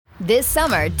This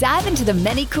summer, dive into the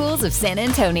many cools of San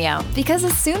Antonio, because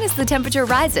as soon as the temperature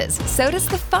rises, so does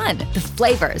the fun, the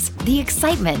flavors, the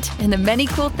excitement, and the many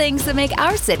cool things that make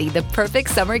our city the perfect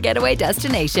summer getaway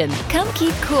destination. Come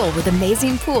keep cool with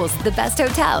amazing pools at the best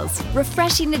hotels,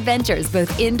 refreshing adventures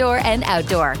both indoor and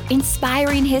outdoor,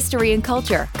 inspiring history and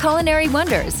culture, culinary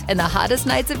wonders, and the hottest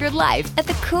nights of your life at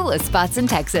the coolest spots in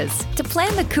Texas. To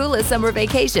plan the coolest summer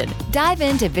vacation, dive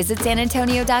in to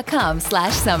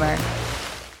visitsanantonio.com/summer.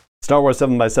 Star Wars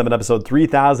 7x7 episode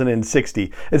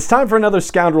 3060. It's time for another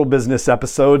Scoundrel Business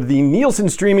episode. The Nielsen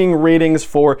streaming ratings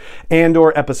for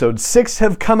Andor episode 6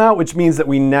 have come out, which means that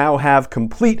we now have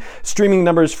complete streaming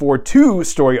numbers for 2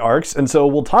 story arcs. And so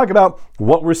we'll talk about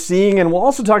what we're seeing, and we'll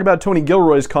also talk about Tony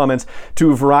Gilroy's comments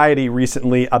to Variety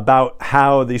recently about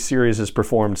how the series has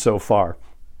performed so far.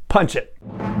 Punch it.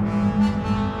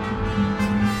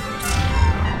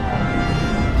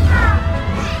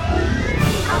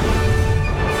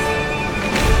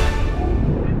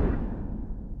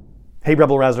 Hey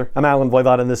Rebel Rouser, I'm Alan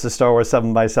Voivod and this is Star Wars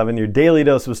 7x7, your daily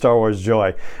dose of Star Wars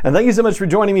joy. And thank you so much for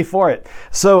joining me for it.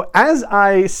 So as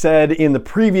I said in the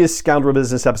previous Scoundrel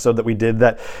Business episode that we did,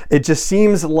 that it just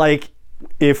seems like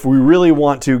if we really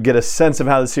want to get a sense of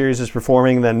how the series is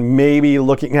performing, then maybe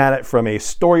looking at it from a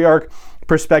story arc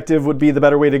perspective would be the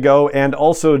better way to go, and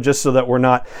also just so that we're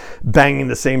not banging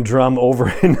the same drum over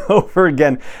and over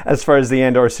again as far as the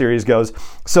Andor series goes.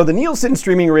 So the Nielsen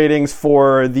streaming ratings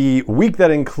for the week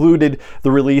that included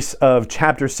the release of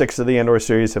Chapter 6 of the Andor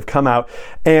series have come out,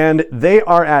 and they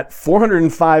are at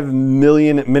 405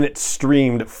 million minutes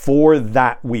streamed for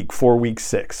that week, for week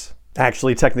 6.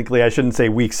 Actually, technically, I shouldn't say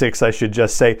week 6, I should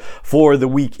just say for the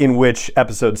week in which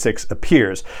episode 6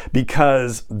 appears,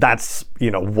 because that's,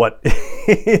 what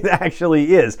it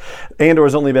actually is.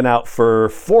 Andor's only been out for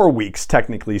 4 weeks,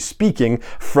 technically speaking,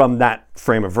 from that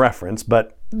frame of reference,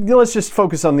 but let's just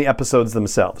focus on the episodes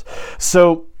themselves.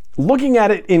 So, looking at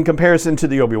it in comparison to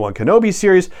the Obi-Wan Kenobi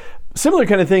series, similar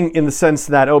kind of thing in the sense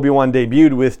that Obi-Wan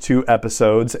debuted with 2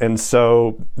 episodes, and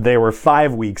so they were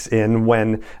 5 weeks in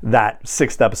when that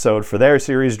 6th episode for their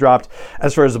series dropped.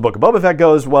 As far as the Book of Boba Fett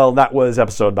goes, well, that was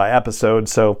episode by episode,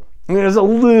 so there's a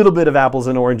little bit of apples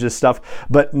and oranges stuff,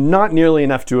 but not nearly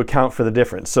enough to account for the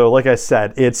difference. So like I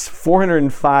said, it's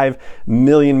 405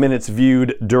 million minutes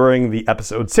viewed during the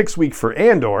episode 6 week for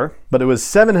Andor, but it was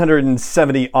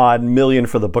 770 odd million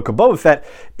for the Book of Boba Fett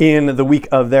in the week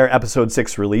of their episode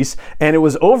 6 release, and it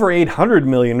was over 800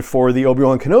 million for the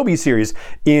Obi-Wan Kenobi series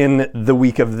in the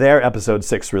week of their episode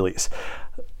 6 release.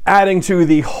 Adding to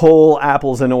the whole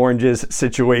apples and oranges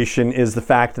situation is the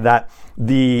fact that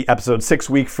the episode 6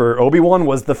 week for Obi-Wan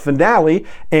was the finale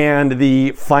and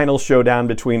the final showdown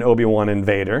between Obi-Wan and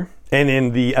Vader. And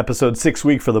in the episode 6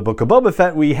 week for the Book of Boba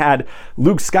Fett, we had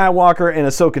Luke Skywalker and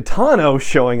Ahsoka Tano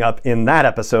showing up in that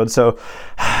episode. So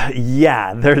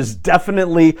yeah, there's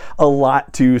definitely a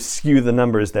lot to skew the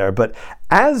numbers there. But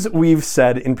as we've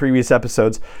said in previous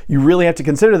episodes, you really have to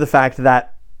consider the fact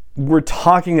that we're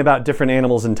talking about different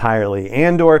animals entirely.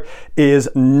 Andor is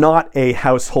not a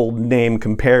household name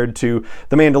compared to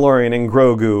The Mandalorian and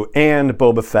Grogu and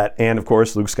Boba Fett and, of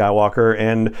course, Luke Skywalker,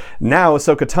 and now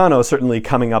Ahsoka Tano certainly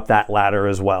coming up that ladder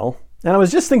as well. And I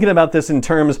was just thinking about this in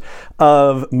terms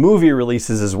of movie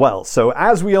releases as well. So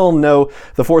as we all know,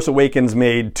 The Force Awakens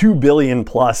made $2 billion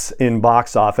plus in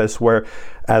box office,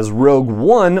 whereas Rogue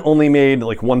One only made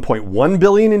like $1.1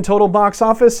 billion in total box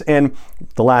office, and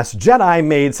The Last Jedi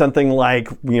made something like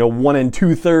 1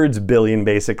 2/3 billion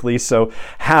basically, so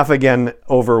half again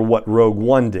over what Rogue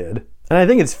One did. And I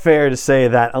think it's fair to say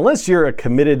that unless you're a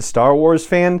committed Star Wars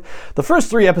fan, the first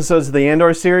 3 episodes of the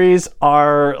Andor series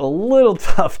are a little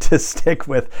tough to stick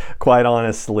with, quite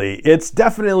honestly. It's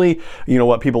definitely,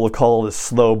 what people have called a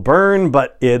slow burn,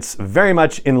 but it's very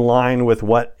much in line with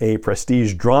what a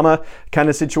prestige drama kind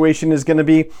of situation is going to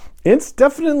be. It's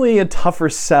definitely a tougher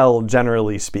sell,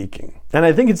 generally speaking. And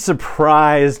I think it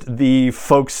surprised the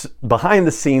folks behind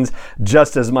the scenes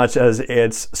just as much as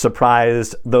it's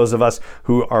surprised those of us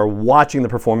who are watching the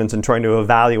performance and trying to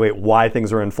evaluate why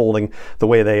things are unfolding the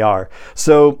way they are.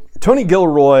 So Tony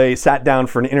Gilroy sat down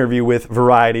for an interview with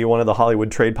Variety, one of the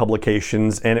Hollywood trade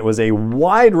publications, and it was a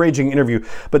wide-ranging interview,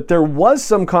 but there was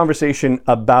some conversation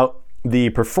about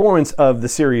the performance of the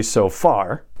series so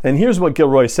far. And here's what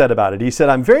Gilroy said about it. He said,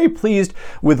 "I'm very pleased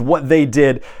with what they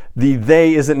did. The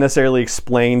they isn't necessarily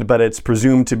explained, but it's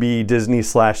presumed to be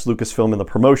Disney/Lucasfilm in the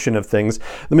promotion of things.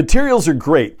 The materials are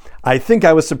great. I think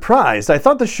I was surprised. I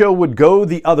thought the show would go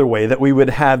the other way, that we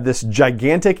would have this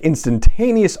gigantic,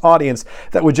 instantaneous audience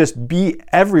that would just be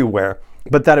everywhere.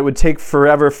 but that it would take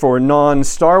forever for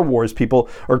non-Star Wars people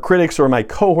or critics or my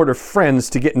cohort of friends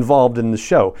to get involved in the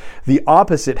show. The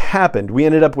opposite happened. We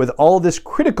ended up with all this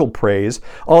critical praise,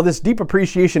 all this deep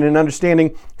appreciation and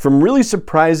understanding from really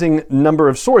surprising number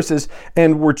of sources,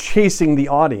 and we're chasing the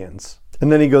audience.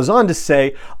 And then he goes on to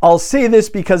say, I'll say this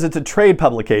because it's a trade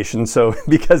publication, so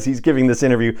because he's giving this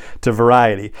interview to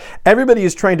Variety. Everybody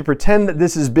is trying to pretend that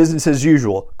this is business as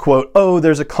usual. Quote, oh,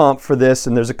 there's a comp for this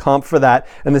and there's a comp for that,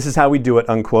 and this is how we do it,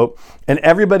 unquote. And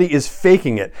everybody is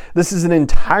faking it. This is an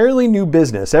entirely new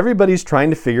business. Everybody's trying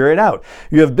to figure it out.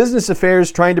 You have business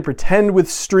affairs trying to pretend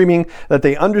with streaming that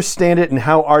they understand it and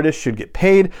how artists should get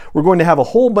paid. We're going to have a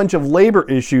whole bunch of labor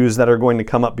issues that are going to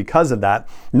come up because of that.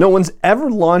 No one's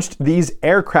ever launched these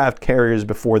aircraft carriers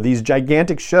before, these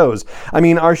gigantic shows. I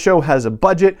mean, our show has a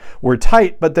budget, we're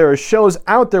tight, but there are shows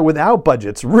out there without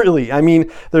budgets, really. I mean,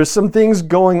 there's some things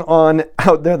going on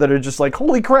out there that are just like,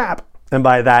 holy crap. And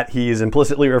by that, he's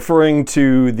implicitly referring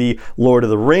to the Lord of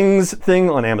the Rings thing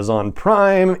on Amazon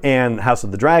Prime and House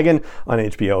of the Dragon on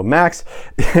HBO Max.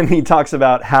 And he talks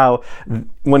about how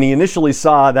when he initially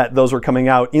saw that those were coming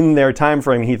out in their time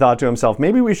frame, he thought to himself,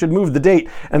 maybe we should move the date.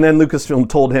 And then Lucasfilm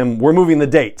told him, we're moving the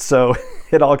date. So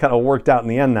it all kind of worked out in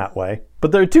the end that way.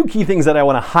 But there are two key things that I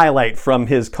want to highlight from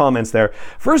his comments there.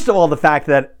 First of all, the fact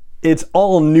that it's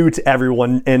all new to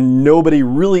everyone and nobody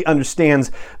really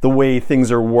understands the way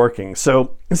things are working.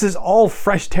 So this is all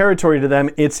fresh territory to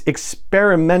them. It's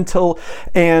experimental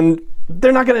and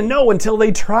they're not going to know until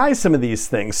they try some of these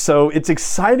things. So it's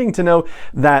exciting to know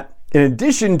that in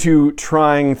addition to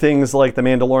trying things like The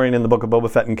Mandalorian and the Book of Boba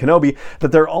Fett and Kenobi,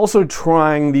 that they're also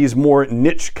trying these more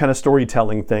niche kind of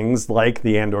storytelling things like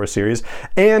the Andor series,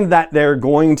 and that they're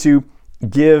going to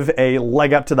give a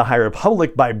leg up to the High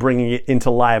Republic by bringing it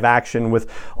into live action with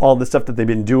all the stuff that they've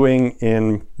been doing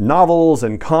in novels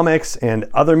and comics and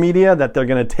other media, that they're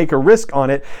going to take a risk on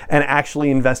it and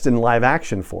actually invest in live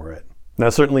action for it. Now,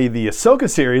 certainly the Ahsoka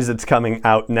series that's coming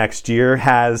out next year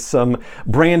has some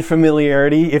brand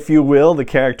familiarity, if you will. The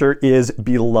character is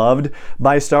beloved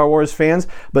by Star Wars fans.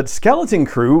 But Skeleton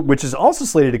Crew, which is also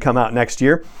slated to come out next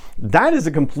year, that is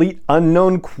a complete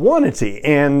unknown quantity.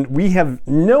 And we have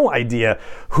no idea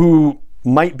who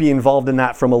might be involved in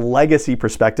that from a legacy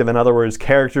perspective. In other words,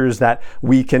 characters that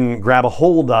we can grab a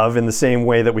hold of in the same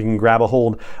way that we can grab a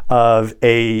hold of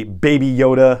a Baby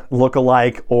Yoda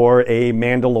lookalike or a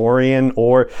Mandalorian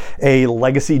or a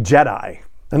legacy Jedi.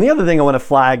 And the other thing I want to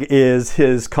flag is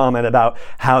his comment about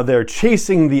how they're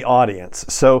chasing the audience.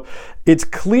 So it's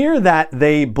clear that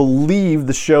they believe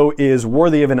the show is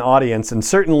worthy of an audience, and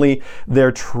certainly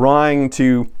they're trying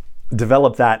to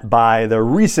develop that by the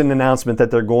recent announcement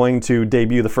that they're going to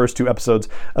debut the first 2 episodes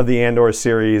of the Andor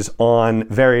series on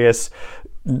various,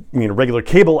 regular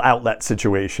cable outlet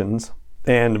situations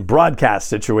and broadcast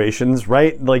situations,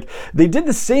 right? Like, they did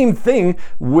the same thing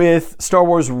with Star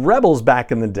Wars Rebels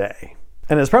back in the day.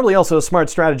 And it's probably also a smart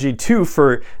strategy too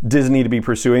for Disney to be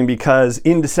pursuing, because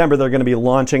in December they're going to be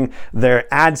launching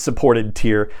their ad-supported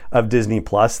tier of Disney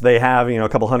Plus. They have, a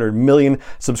couple 100 million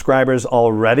subscribers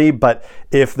already, but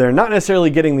if they're not necessarily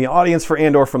getting the audience for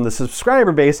Andor from the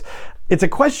subscriber base, it's a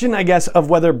question, I guess, of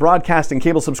whether broadcast and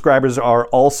cable subscribers are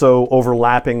also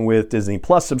overlapping with Disney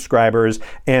Plus subscribers,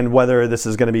 and whether this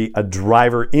is going to be a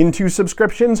driver into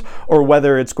subscriptions, or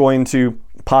whether it's going to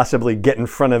possibly get in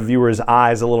front of viewers'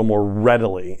 eyes a little more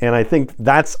readily. And I think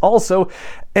that's also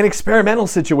an experimental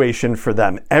situation for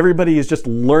them. Everybody is just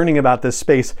learning about this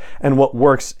space and what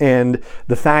works, and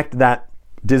the fact that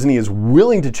Disney is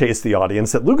willing to chase the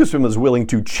audience, that Lucasfilm is willing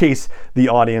to chase the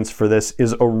audience for this,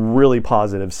 is a really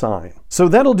positive sign. So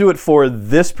that'll do it for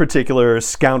this particular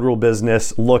Scoundrel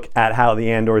Business look at how the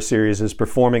Andor series is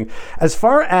performing. As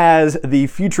far as the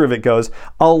future of it goes,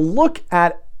 I'll look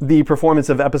at the performance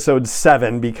of episode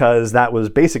 7, because that was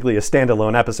basically a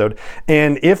standalone episode.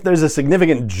 And if there's a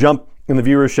significant jump in the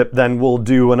viewership, then we'll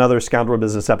do another Scoundrel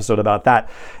Business episode about that.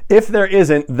 If there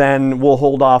isn't, then we'll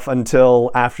hold off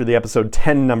until after the episode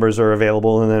 10 numbers are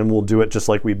available, and then we'll do it just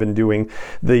like we've been doing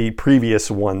the previous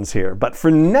ones here. But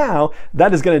for now,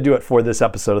 that is going to do it for this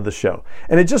episode of the show.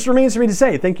 And it just remains for me to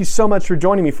say thank you so much for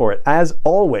joining me for it, as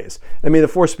always. And may the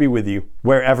Force be with you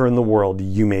wherever in the world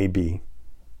you may be.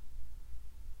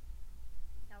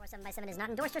 7x7 is not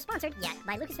endorsed or sponsored yet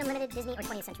by Lucasfilm Limited, Disney, or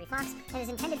 20th Century Fox, and is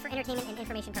intended for entertainment and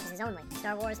information purposes only.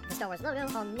 Star Wars, the Star Wars logo,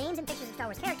 all names and pictures of Star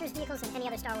Wars characters, vehicles, and any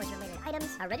other Star Wars-related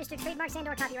items are registered trademarks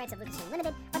and/or copyrights of Lucasfilm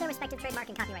Limited, or their respective trademark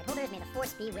and copyright holders. May the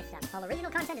Force be with them. All original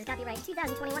content is copyright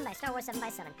 2021 by Star Wars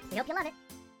 7x7. We hope you love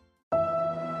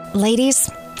it. Ladies,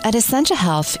 at Essentia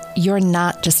Health, you're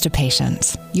not just a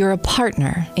patient. You're a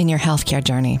partner in your healthcare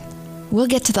journey. We'll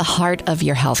get to the heart of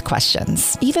your health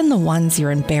questions, even the ones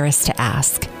you're embarrassed to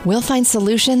ask. We'll find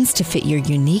solutions to fit your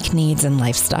unique needs and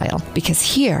lifestyle, because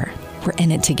here, we're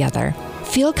in it together.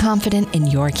 Feel confident in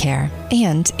your care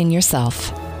and in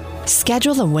yourself.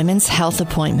 Schedule a women's health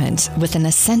appointment with an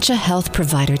Essentia Health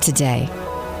provider today.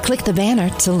 Click the banner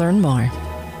to learn more.